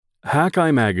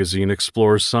Hackeye magazine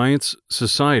explores science,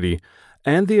 society,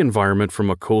 and the environment from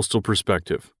a coastal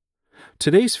perspective.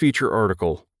 Today's feature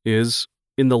article is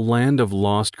In the Land of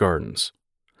Lost Gardens.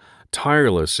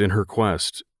 Tireless in her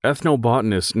quest,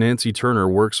 ethnobotanist Nancy Turner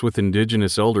works with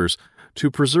indigenous elders to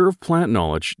preserve plant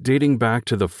knowledge dating back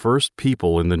to the first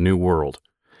people in the New World.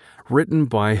 Written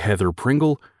by Heather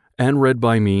Pringle and read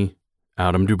by me,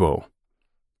 Adam Dubow.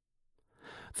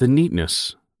 The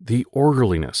neatness, the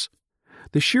orderliness,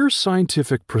 the sheer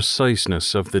scientific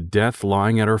preciseness of the death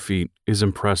lying at our feet is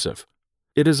impressive.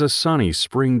 It is a sunny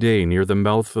spring day near the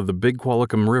mouth of the Big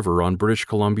Qualicum River on British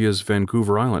Columbia's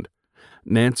Vancouver Island.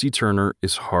 Nancy Turner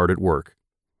is hard at work.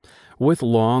 With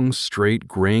long, straight,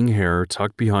 graying hair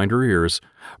tucked behind her ears,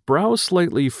 brows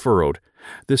slightly furrowed,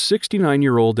 the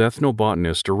 69-year-old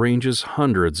ethnobotanist arranges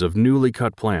hundreds of newly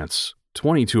cut plants,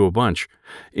 22 a bunch,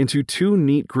 into two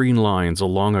neat green lines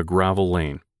along a gravel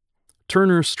lane.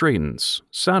 Turner straightens,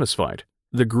 satisfied.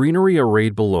 The greenery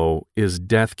arrayed below is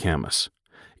death camas.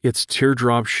 Its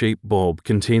teardrop-shaped bulb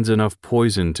contains enough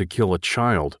poison to kill a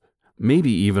child, maybe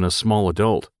even a small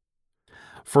adult.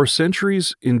 For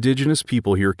centuries, indigenous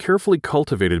people here carefully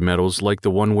cultivated meadows like the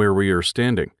one where we are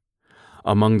standing.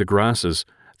 Among the grasses,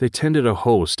 they tended a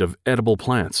host of edible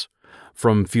plants,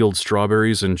 from field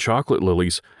strawberries and chocolate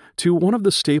lilies to one of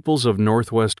the staples of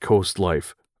Northwest Coast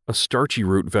life, a starchy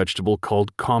root vegetable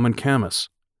called common camas.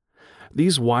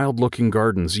 These wild-looking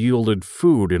gardens yielded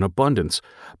food in abundance,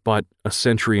 but a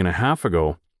century and a half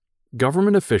ago,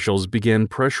 government officials began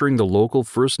pressuring the local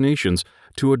First Nations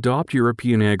to adopt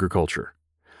European agriculture.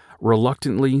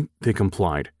 Reluctantly, they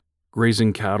complied,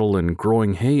 grazing cattle and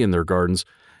growing hay in their gardens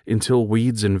until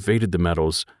weeds invaded the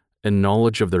meadows and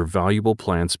knowledge of their valuable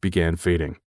plants began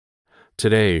fading.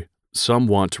 Today, some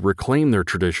want to reclaim their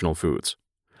traditional foods.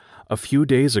 A few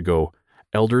days ago,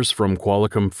 elders from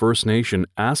Qualicum First Nation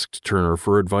asked Turner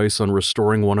for advice on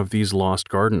restoring one of these lost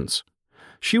gardens.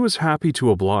 She was happy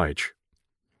to oblige.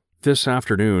 This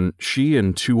afternoon, she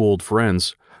and two old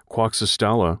friends,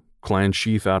 Quaxistala, clan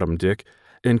chief Adam Dick,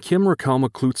 and Kim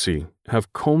Rakalmaklutsi,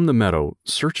 have combed the meadow,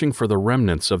 searching for the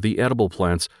remnants of the edible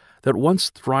plants that once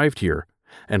thrived here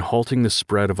and halting the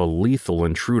spread of a lethal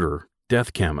intruder,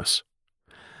 death camas.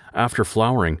 After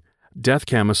flowering, death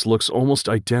camas looks almost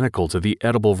identical to the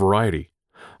edible variety.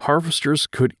 Harvesters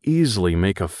could easily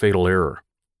make a fatal error.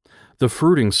 The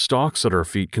fruiting stalks at our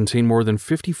feet contain more than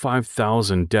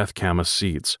 55,000 death camas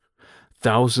seeds,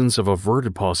 thousands of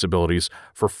averted possibilities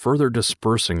for further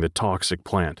dispersing the toxic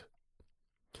plant.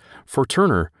 For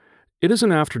Turner, it is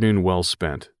an afternoon well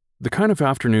spent, the kind of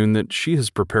afternoon that she has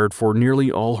prepared for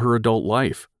nearly all her adult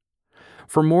life.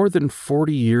 For more than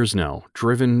 40 years now,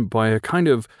 driven by a kind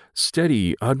of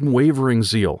steady, unwavering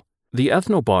zeal, the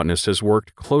ethnobotanist has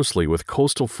worked closely with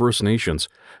coastal First Nations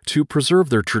to preserve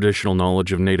their traditional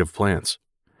knowledge of native plants.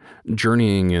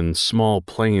 Journeying in small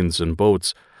planes and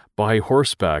boats, by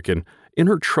horseback, and in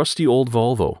her trusty old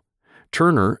Volvo,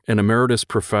 Turner, an emeritus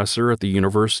professor at the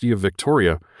University of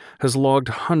Victoria, has logged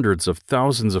hundreds of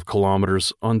thousands of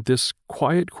kilometers on this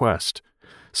quiet quest,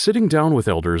 sitting down with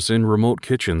elders in remote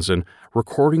kitchens and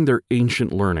recording their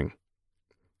ancient learning.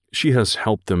 She has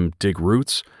helped them dig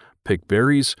roots, pick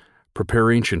berries,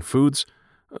 prepare ancient foods,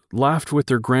 laughed with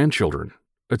their grandchildren,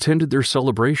 attended their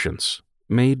celebrations,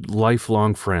 made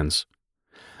lifelong friends.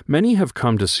 Many have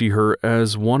come to see her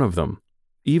as one of them,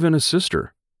 even a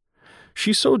sister.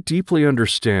 She so deeply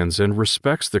understands and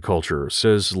respects the culture,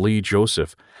 says Lee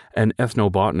Joseph, an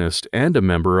ethnobotanist and a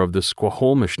member of the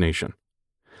Squamish Nation.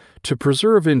 To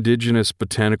preserve indigenous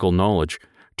botanical knowledge,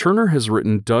 Turner has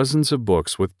written dozens of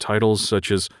books with titles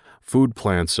such as Food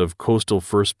Plants of Coastal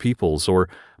First Peoples or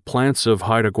Plants of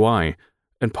Haida Gwaii,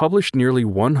 and published nearly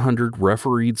 100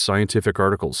 refereed scientific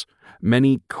articles,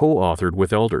 many co-authored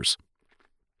with elders.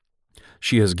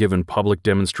 She has given public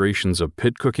demonstrations of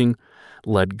pit cooking,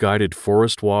 led guided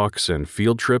forest walks and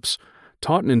field trips,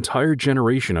 taught an entire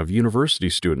generation of university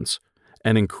students,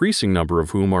 an increasing number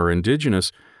of whom are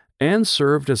indigenous, and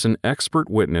served as an expert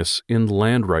witness in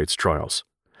land rights trials.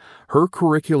 Her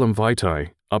curriculum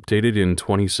vitae, updated in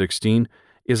 2016,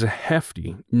 is a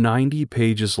hefty 90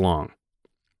 pages long.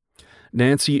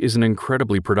 Nancy is an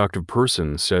incredibly productive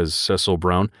person, says Cecil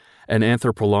Brown, an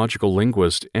anthropological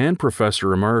linguist and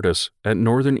professor emeritus at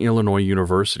Northern Illinois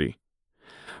University.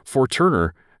 For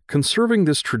Turner, conserving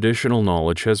this traditional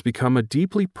knowledge has become a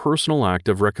deeply personal act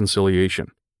of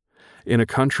reconciliation. In a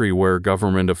country where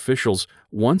government officials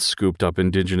once scooped up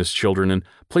Indigenous children and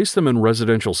placed them in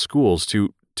residential schools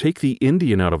to take the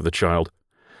Indian out of the child,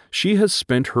 she has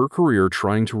spent her career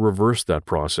trying to reverse that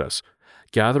process,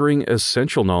 gathering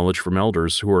essential knowledge from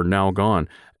elders who are now gone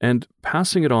and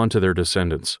passing it on to their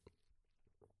descendants.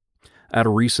 At a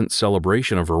recent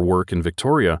celebration of her work in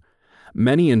Victoria,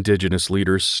 many Indigenous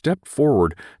leaders stepped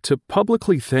forward to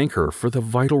publicly thank her for the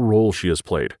vital role she has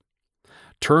played.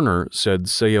 Turner, said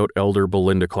Sayout elder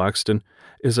Belinda Claxton,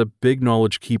 is a big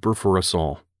knowledge keeper for us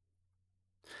all.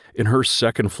 In her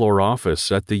second-floor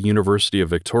office at the University of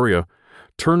Victoria,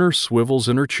 Turner swivels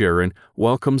in her chair and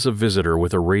welcomes a visitor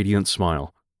with a radiant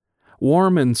smile.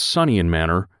 Warm and sunny in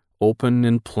manner, open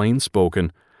and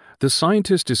plain-spoken, the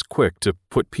scientist is quick to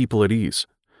put people at ease,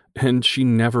 and she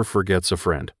never forgets a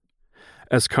friend.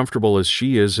 As comfortable as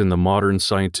she is in the modern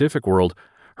scientific world,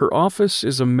 her office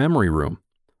is a memory room.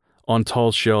 On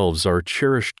tall shelves are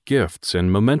cherished gifts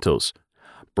and mementos,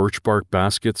 birch bark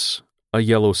baskets, a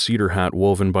yellow cedar hat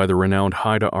woven by the renowned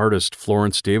Haida artist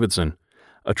Florence Davidson,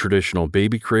 a traditional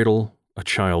baby cradle, a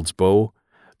child's bow,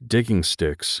 digging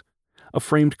sticks, a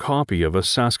framed copy of a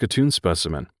Saskatoon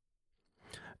specimen.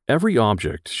 Every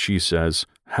object, she says,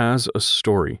 has a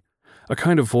story, a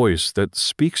kind of voice that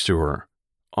speaks to her,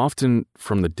 often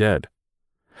from the dead.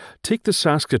 Take the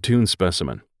Saskatoon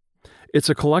specimen. It's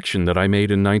a collection that I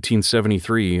made in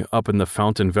 1973 up in the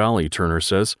Fountain Valley, Turner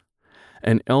says.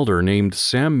 An elder named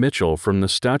Sam Mitchell from the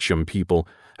Sachem people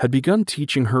had begun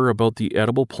teaching her about the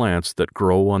edible plants that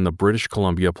grow on the British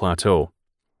Columbia Plateau.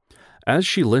 As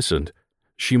she listened,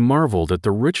 she marveled at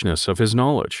the richness of his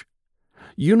knowledge.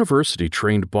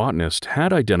 University-trained botanist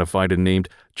had identified and named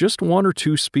just 1 or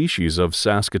 2 species of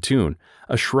Saskatoon,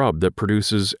 a shrub that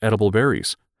produces edible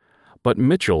berries. But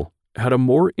Mitchell had a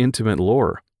more intimate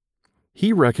lore.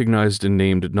 He recognized and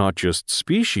named not just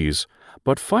species,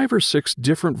 but 5 or 6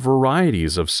 different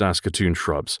varieties of Saskatoon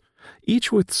shrubs,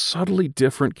 each with subtly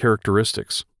different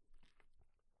characteristics.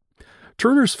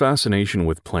 Turner's fascination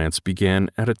with plants began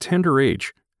at a tender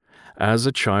age. As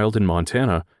a child in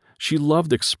Montana, she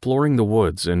loved exploring the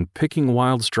woods and picking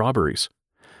wild strawberries.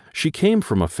 She came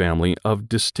from a family of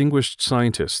distinguished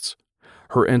scientists.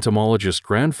 Her entomologist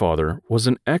grandfather was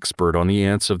an expert on the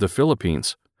ants of the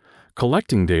Philippines,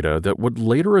 collecting data that would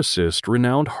later assist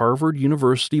renowned Harvard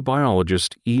University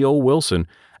biologist E.O. Wilson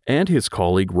and his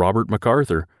colleague Robert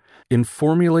MacArthur in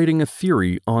formulating a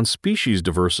theory on species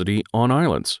diversity on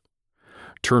islands.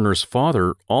 Turner's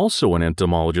father, also an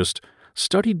entomologist,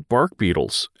 studied bark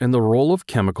beetles and the role of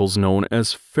chemicals known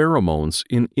as pheromones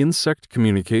in insect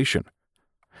communication.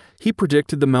 He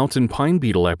predicted the mountain pine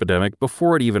beetle epidemic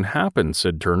before it even happened,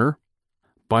 said Turner.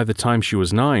 By the time she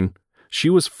was 9, she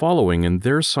was following in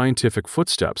their scientific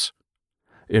footsteps.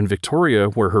 In Victoria,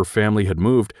 where her family had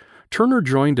moved, Turner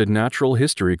joined a natural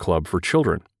history club for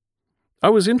children. I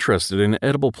was interested in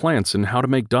edible plants and how to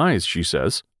make dyes, she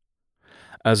says.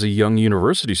 As a young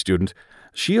university student,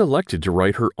 she elected to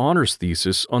write her honors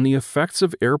thesis on the effects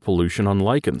of air pollution on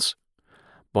lichens.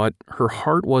 But her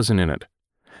heart wasn't in it.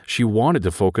 She wanted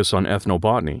to focus on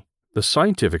ethnobotany, the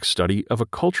scientific study of a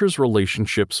culture's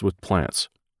relationships with plants.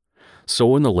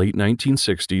 So in the late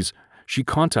 1960s, she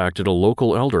contacted a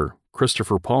local elder,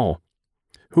 Christopher Paul,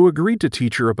 who agreed to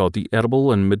teach her about the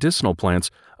edible and medicinal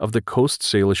plants of the Coast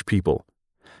Salish people.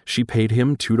 She paid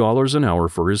him $2 an hour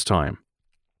for his time.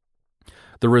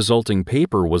 The resulting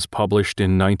paper was published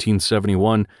in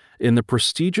 1971 in the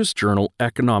prestigious journal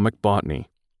Economic Botany.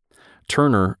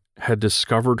 Turner had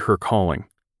discovered her calling.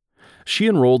 She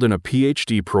enrolled in a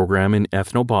PhD program in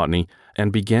ethnobotany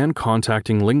and began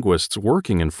contacting linguists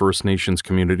working in First Nations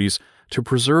communities to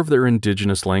preserve their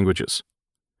indigenous languages.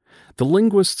 The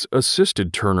linguists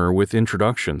assisted Turner with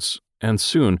introductions, and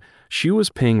soon she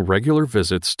was paying regular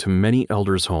visits to many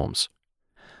elders' homes.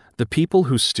 The people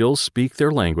who still speak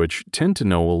their language tend to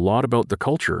know a lot about the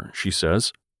culture, she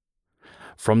says.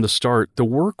 From the start, the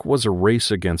work was a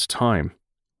race against time.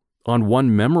 On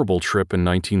one memorable trip in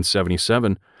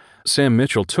 1977, Sam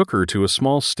Mitchell took her to a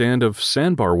small stand of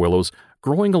sandbar willows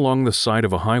growing along the side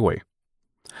of a highway.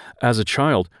 As a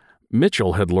child,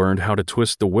 Mitchell had learned how to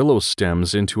twist the willow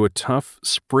stems into a tough,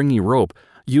 springy rope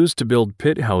used to build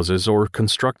pit houses or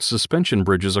construct suspension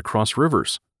bridges across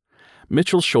rivers.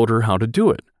 Mitchell showed her how to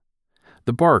do it.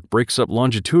 The bark breaks up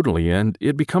longitudinally and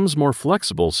it becomes more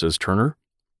flexible, says Turner.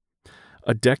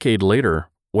 A decade later,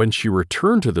 when she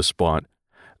returned to the spot,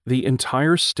 the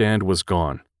entire stand was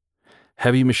gone.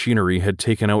 Heavy machinery had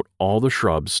taken out all the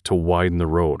shrubs to widen the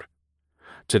road.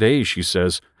 Today, she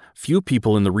says, few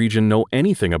people in the region know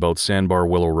anything about sandbar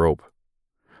willow rope.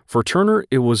 For Turner,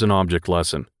 it was an object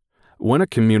lesson. When a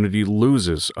community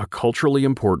loses a culturally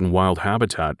important wild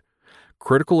habitat,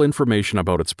 critical information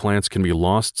about its plants can be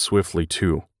lost swiftly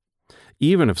too.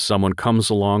 Even if someone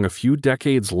comes along a few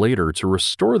decades later to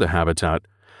restore the habitat,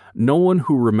 no one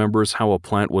who remembers how a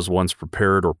plant was once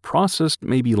prepared or processed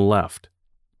may be left.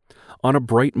 On a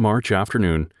bright March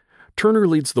afternoon, Turner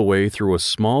leads the way through a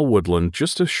small woodland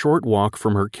just a short walk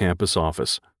from her campus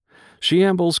office. She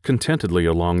ambles contentedly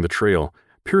along the trail,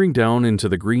 peering down into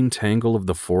the green tangle of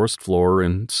the forest floor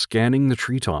and scanning the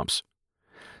treetops.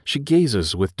 She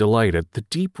gazes with delight at the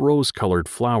deep rose-colored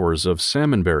flowers of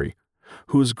salmonberry,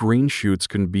 whose green shoots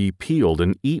can be peeled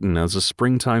and eaten as a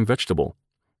springtime vegetable,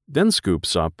 then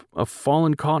scoops up a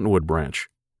fallen cottonwood branch.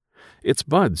 Its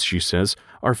buds, she says,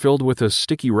 are filled with a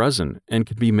sticky resin and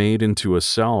can be made into a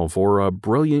salve or a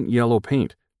brilliant yellow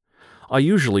paint. I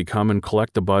usually come and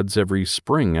collect the buds every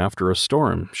spring after a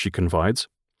storm, she confides.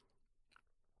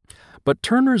 But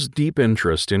Turner's deep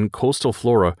interest in coastal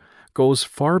flora goes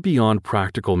far beyond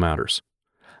practical matters.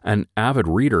 An avid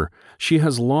reader, she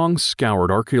has long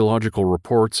scoured archaeological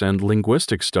reports and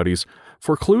linguistic studies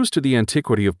for clues to the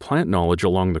antiquity of plant knowledge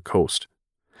along the coast.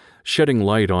 Shedding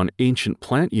light on ancient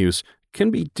plant use can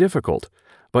be difficult,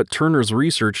 but Turner's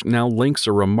research now links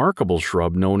a remarkable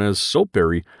shrub known as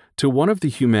soapberry to one of the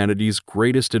humanity's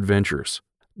greatest adventures,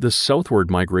 the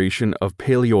southward migration of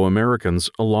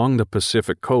Paleo-Americans along the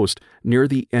Pacific coast near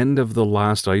the end of the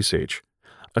last ice age,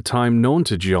 a time known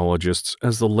to geologists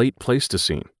as the late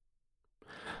Pleistocene.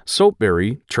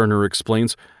 Soapberry, Turner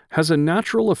explains, has a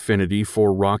natural affinity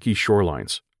for rocky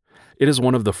shorelines. It is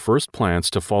one of the first plants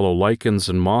to follow lichens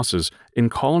and mosses in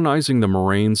colonizing the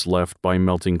moraines left by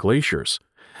melting glaciers,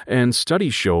 and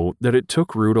studies show that it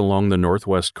took root along the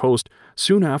northwest coast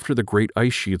soon after the great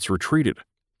ice sheets retreated.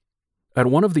 At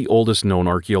one of the oldest known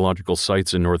archaeological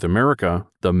sites in North America,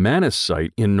 the Manus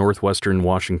site in northwestern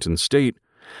Washington state,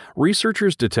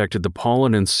 researchers detected the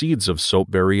pollen and seeds of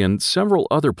soapberry and several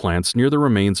other plants near the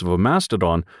remains of a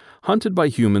mastodon hunted by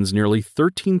humans nearly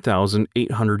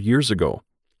 13,800 years ago.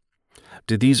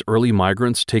 Did these early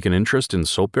migrants take an interest in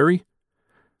soapberry?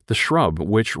 The shrub,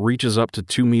 which reaches up to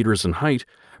 2 meters in height,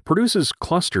 produces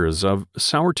clusters of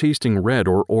sour-tasting red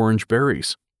or orange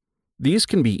berries. These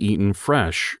can be eaten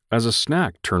fresh as a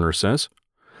snack, Turner says.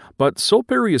 But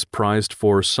soapberry is prized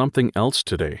for something else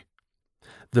today.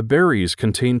 The berries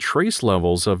contain trace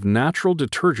levels of natural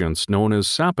detergents known as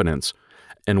saponins,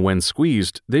 and when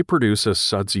squeezed, they produce a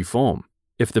sudsy foam.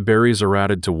 If the berries are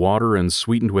added to water and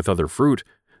sweetened with other fruit,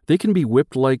 they can be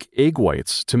whipped like egg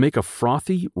whites to make a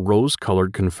frothy,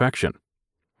 rose-colored confection.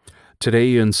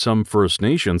 Today, in some First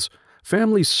Nations,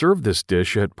 families serve this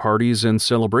dish at parties and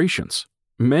celebrations.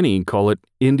 Many call it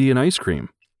Indian ice cream.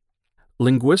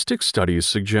 Linguistic studies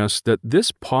suggest that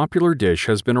this popular dish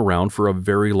has been around for a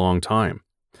very long time.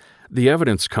 The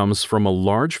evidence comes from a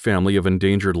large family of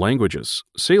endangered languages,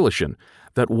 Salishan,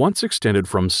 that once extended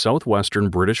from southwestern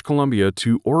British Columbia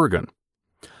to Oregon.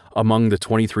 Among the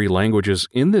 23 languages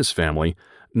in this family,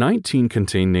 19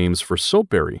 contain names for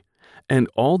soapberry, and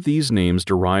all these names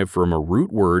derive from a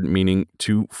root word meaning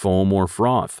to foam or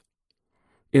froth.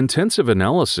 Intensive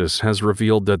analysis has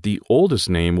revealed that the oldest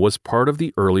name was part of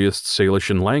the earliest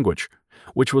Salishan language,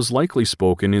 which was likely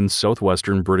spoken in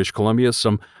southwestern British Columbia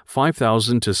some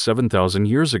 5,000 to 7,000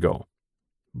 years ago.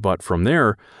 But from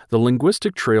there, the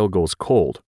linguistic trail goes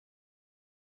cold.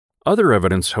 Other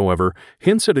evidence, however,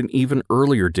 hints at an even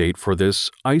earlier date for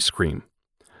this ice cream.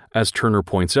 As Turner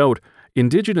points out,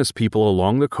 indigenous people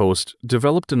along the coast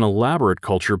developed an elaborate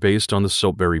culture based on the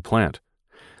soapberry plant.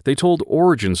 They told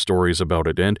origin stories about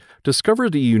it and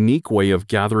discovered a unique way of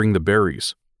gathering the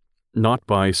berries, not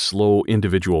by slow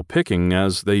individual picking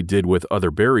as they did with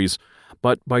other berries,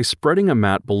 but by spreading a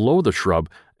mat below the shrub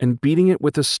and beating it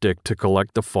with a stick to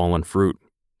collect the fallen fruit.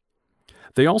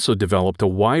 They also developed a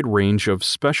wide range of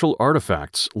special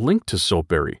artifacts linked to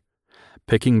soapberry: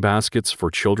 picking baskets for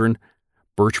children,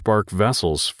 birch bark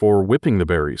vessels for whipping the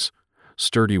berries,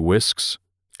 sturdy whisks,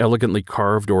 elegantly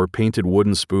carved or painted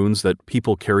wooden spoons that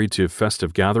people carried to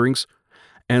festive gatherings,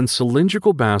 and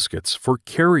cylindrical baskets for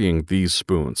carrying these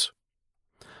spoons.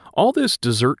 All this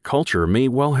dessert culture may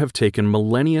well have taken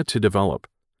millennia to develop.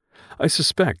 I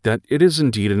suspect that it is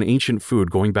indeed an ancient food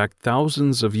going back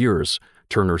thousands of years,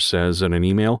 Turner says in an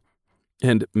email,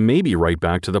 and maybe right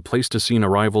back to the Pleistocene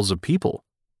arrivals of people.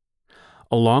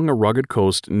 Along a rugged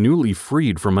coast newly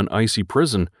freed from an icy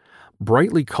prison,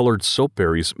 brightly colored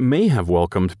soapberries may have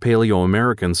welcomed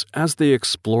Paleo-Americans as they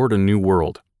explored a new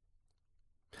world.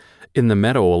 In the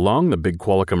meadow along the Big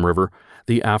Qualicum River,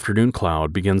 the afternoon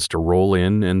cloud begins to roll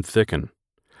in and thicken.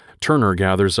 Turner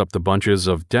gathers up the bunches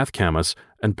of death camas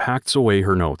and packs away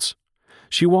her notes.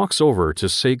 She walks over to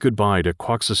say goodbye to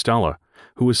Quaxistela,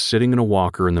 who is sitting in a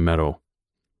walker in the meadow.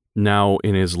 Now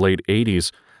in his late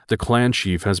 80s, the clan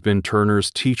chief has been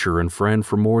Turner's teacher and friend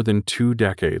for more than 2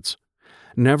 decades.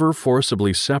 Never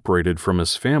forcibly separated from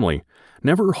his family,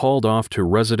 never hauled off to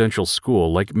residential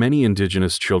school like many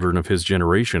indigenous children of his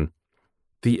generation,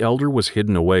 The elder was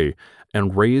hidden away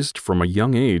and raised from a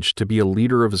young age to be a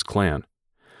leader of his clan.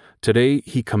 Today,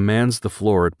 he commands the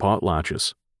floor at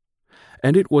potlatches.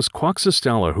 And it was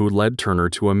Quaxistela who led Turner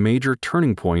to a major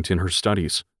turning point in her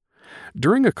studies.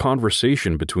 During a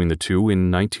conversation between the two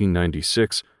in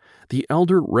 1996, the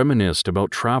elder reminisced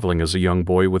about traveling as a young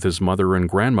boy with his mother and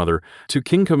grandmother to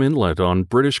Kingcome Inlet on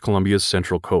British Columbia's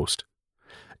central coast.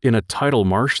 In a tidal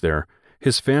marsh there,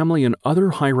 his family and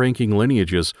other high-ranking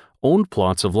lineages owned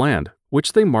plots of land,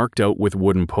 which they marked out with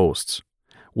wooden posts.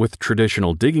 With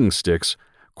traditional digging sticks,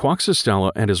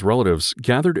 Quaxistela and his relatives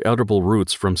gathered edible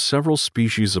roots from several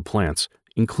species of plants,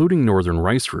 including northern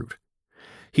rice root.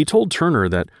 He told Turner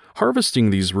that harvesting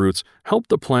these roots helped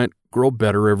the plant grow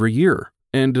better every year,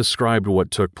 and described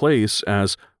what took place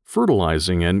as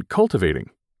fertilizing and cultivating.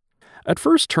 At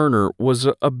first, Turner was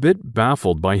a bit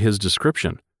baffled by his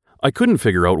description. "I couldn't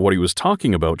figure out what he was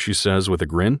talking about," she says with a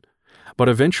grin. But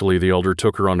eventually the elder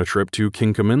took her on a trip to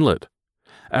Kingcome Inlet.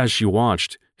 As she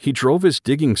watched, he drove his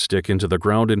digging stick into the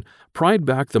ground and pried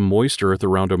back the moist earth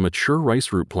around a mature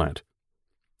rice root plant.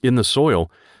 In the soil,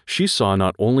 she saw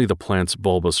not only the plant's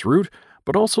bulbous root,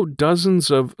 but also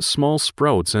dozens of small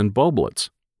sprouts and bulblets.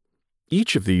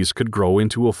 Each of these could grow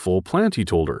into a full plant, he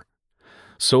told her.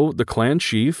 So the clan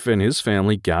chief and his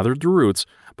family gathered the roots,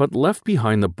 but left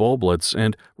behind the bulblets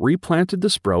and replanted the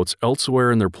sprouts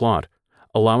elsewhere in their plot,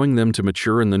 allowing them to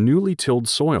mature in the newly tilled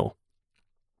soil.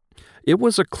 It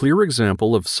was a clear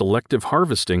example of selective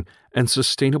harvesting and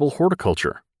sustainable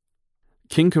horticulture.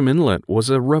 Kingcome Inlet was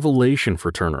a revelation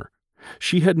for Turner.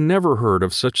 She had never heard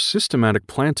of such systematic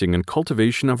planting and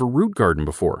cultivation of a root garden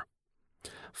before.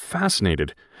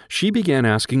 Fascinated, she began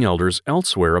asking elders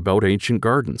elsewhere about ancient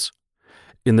gardens.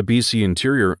 In the BC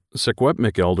interior,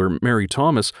 Secwepemc elder Mary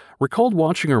Thomas recalled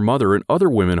watching her mother and other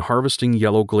women harvesting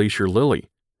yellow glacier lily.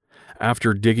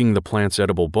 After digging the plant's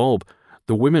edible bulb,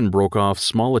 the women broke off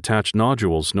small attached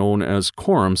nodules known as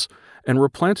corms and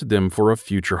replanted them for a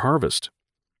future harvest.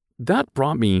 That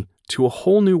brought me to a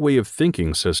whole new way of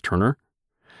thinking, says Turner.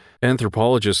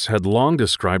 Anthropologists had long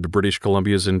described British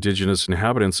Columbia's indigenous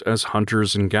inhabitants as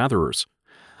hunters and gatherers.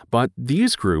 But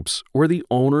these groups were the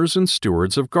owners and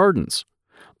stewards of gardens.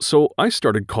 So I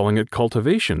started calling it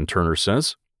cultivation, Turner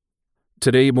says.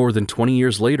 Today, more than 20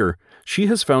 years later, she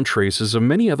has found traces of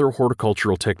many other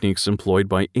horticultural techniques employed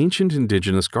by ancient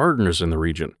indigenous gardeners in the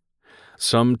region.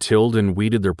 Some tilled and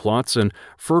weeded their plots and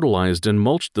fertilized and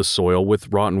mulched the soil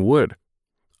with rotten wood.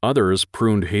 Others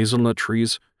pruned hazelnut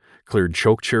trees, cleared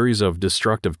chokecherries of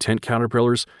destructive tent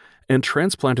caterpillars, and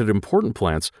transplanted important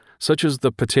plants such as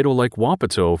the potato-like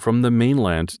wapato from the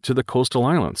mainland to the coastal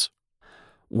islands.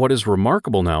 What is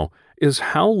remarkable now is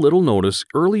how little notice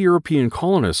early European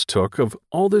colonists took of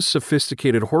all this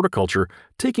sophisticated horticulture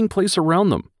taking place around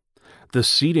them. The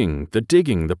seeding, the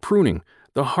digging, the pruning,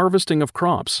 the harvesting of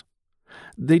crops.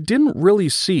 They didn't really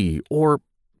see, or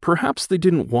perhaps they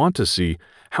didn't want to see,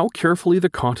 how carefully the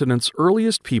continent's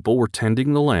earliest people were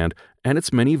tending the land and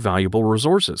its many valuable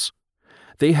resources.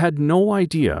 They had no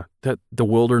idea that the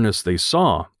wilderness they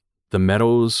saw, the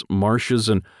meadows, marshes,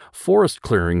 and forest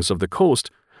clearings of the coast,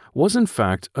 was in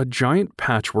fact a giant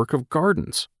patchwork of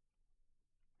gardens.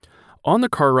 On the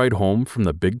car ride home from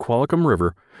the Big Qualicum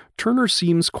River, Turner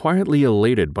seems quietly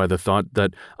elated by the thought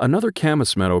that another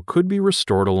camas meadow could be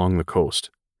restored along the coast.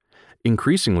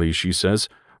 Increasingly, she says,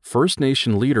 First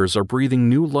Nation leaders are breathing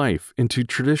new life into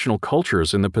traditional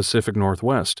cultures in the Pacific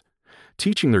Northwest,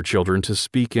 teaching their children to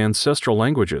speak ancestral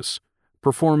languages,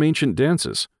 perform ancient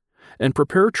dances, and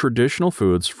prepare traditional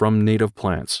foods from native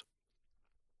plants.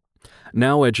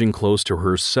 Now edging close to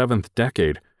her 7th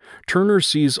decade, Turner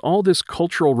sees all this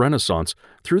cultural renaissance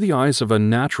through the eyes of a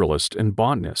naturalist and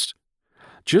botanist.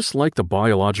 Just like the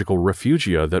biological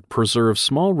refugia that preserve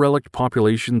small relict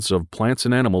populations of plants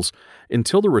and animals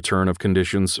until the return of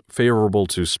conditions favorable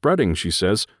to spreading, she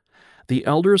says, the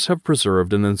elders have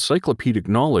preserved an encyclopedic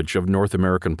knowledge of North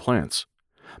American plants,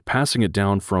 passing it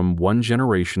down from one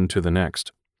generation to the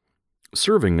next.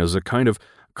 Serving as a kind of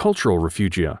cultural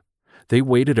refugia, they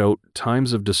waited out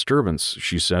times of disturbance,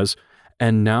 she says,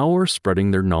 and now are spreading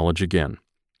their knowledge again.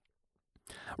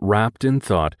 Wrapped in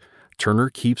thought, Turner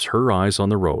keeps her eyes on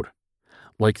the road.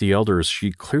 Like the elders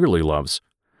she clearly loves,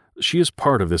 she is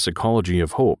part of this ecology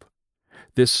of hope,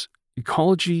 this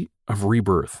ecology of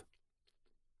rebirth.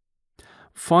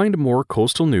 Find more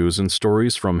coastal news and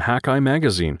stories from Hakai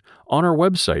Magazine on our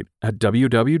website at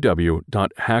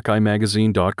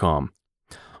www.hakaimagazine.com.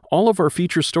 All of our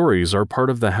feature stories are part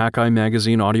of the Hakai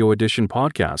Magazine Audio Edition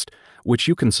podcast, which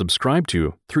you can subscribe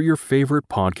to through your favorite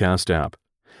podcast app.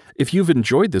 If you've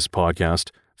enjoyed this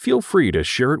podcast, feel free to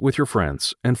share it with your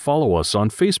friends and follow us on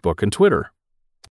Facebook and Twitter.